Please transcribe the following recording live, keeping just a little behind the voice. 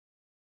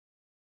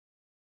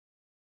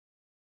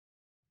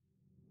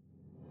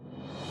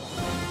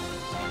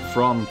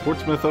From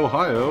Portsmouth,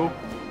 Ohio,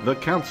 the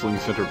Counseling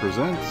Center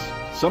presents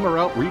Summer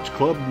Outreach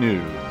Club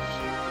News.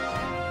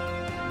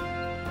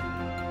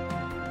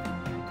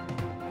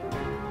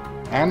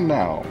 And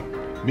now,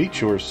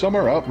 meet your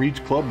Summer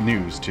Outreach Club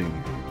News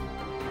team.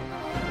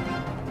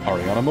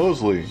 Ariana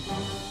Mosley,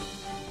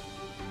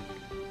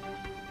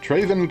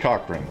 Traven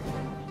Cochran,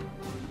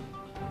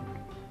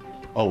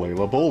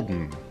 Alayla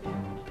Bolden,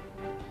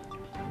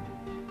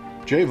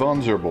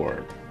 Javon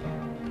Zerborg,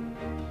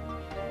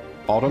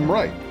 Autumn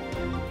Wright.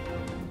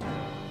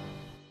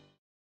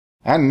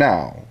 And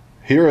now,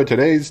 here are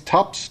today's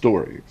top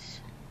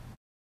stories.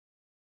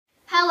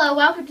 Hello,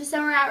 welcome to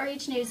Summer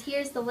Outreach News.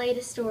 Here's the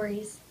latest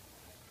stories.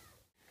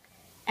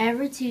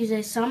 Every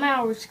Tuesday, Summer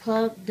Outreach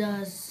Club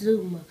does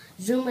Zumba.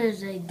 Zumba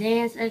is a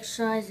dance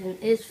exercise and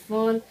it's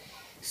fun.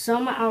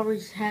 Summer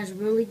Outreach has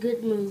really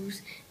good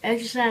moves.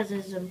 Exercise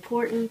is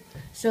important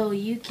so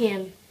you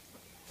can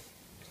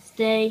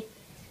stay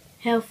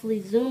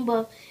healthy.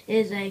 Zumba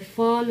is a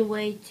fun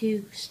way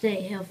to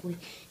stay healthy,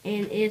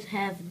 and it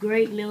has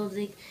great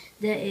music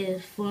that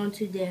is fun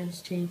to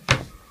dance to.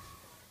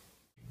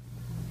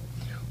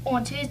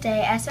 On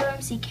Tuesday,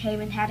 SOMC came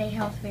and had a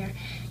health fair,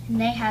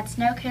 and they had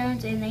snow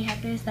cones and they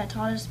had booths that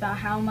taught us about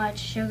how much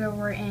sugar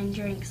were in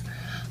drinks,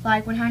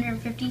 like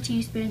 150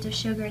 teaspoons of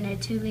sugar in a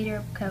 2-liter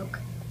of Coke.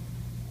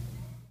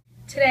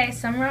 Today,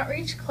 Summer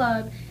Outreach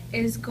Club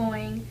is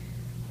going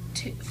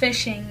to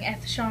fishing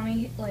at the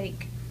Shawnee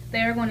Lake.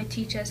 They are going to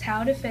teach us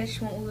how to fish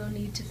and what we will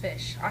need to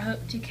fish. I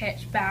hope to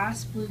catch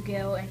bass,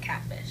 bluegill, and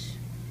catfish.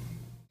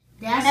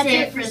 That's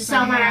it for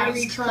Summer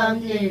Outreach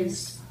Club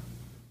News.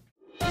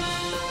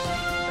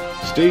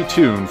 Stay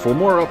tuned for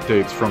more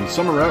updates from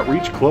Summer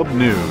Outreach Club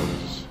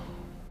News.